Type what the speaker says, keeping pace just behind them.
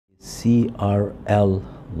CRL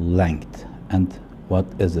length. And what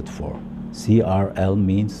is it for? CRL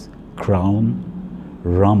means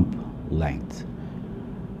crown-rump length.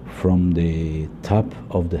 From the top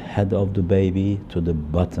of the head of the baby to the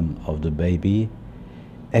bottom of the baby,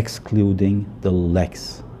 excluding the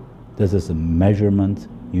legs. This is a measurement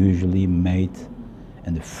usually made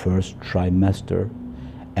in the first trimester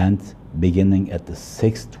and beginning at the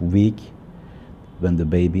 6th week. When the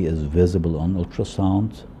baby is visible on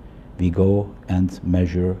ultrasound, we go and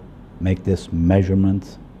make this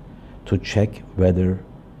measurement to check whether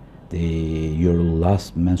your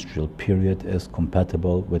last menstrual period is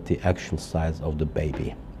compatible with the actual size of the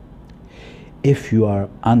baby. If you are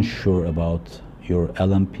unsure about your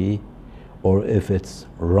LMP, or if it's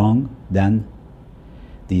wrong, then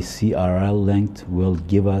the CRL length will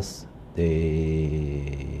give us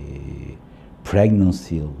the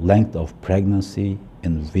length of pregnancy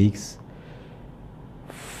in weeks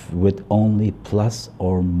with only plus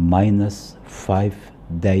or minus 5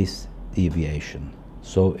 days deviation.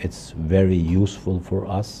 So it's very useful for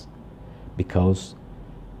us because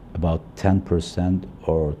about 10%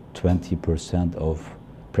 or 20% of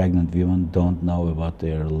pregnant women don't know about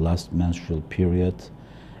their last menstrual period,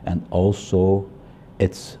 and also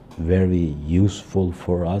it's very useful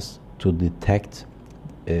for us to detect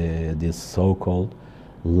this so-called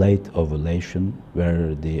late ovulation,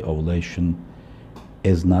 where the ovulation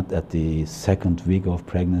is not at the 2nd week of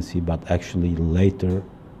pregnancy but actually later,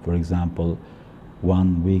 for example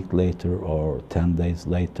 1 week later or 10 days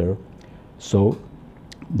later. So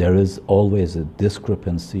there is always a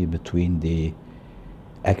discrepancy between the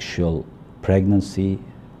actual pregnancy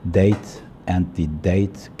date and the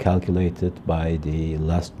date calculated by the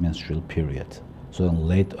last menstrual period. So in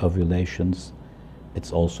late ovulations,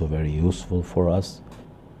 it's also very useful for us.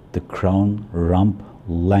 The crown-rump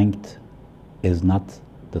length is not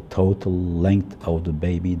the total length of the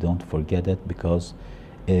baby, don't forget it, because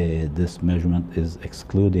this measurement is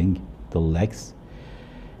excluding the legs.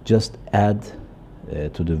 Just add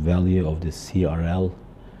to the value of the CRL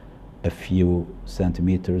a few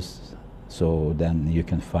centimeters, so then you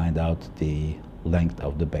can find out the length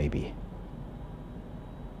of the baby.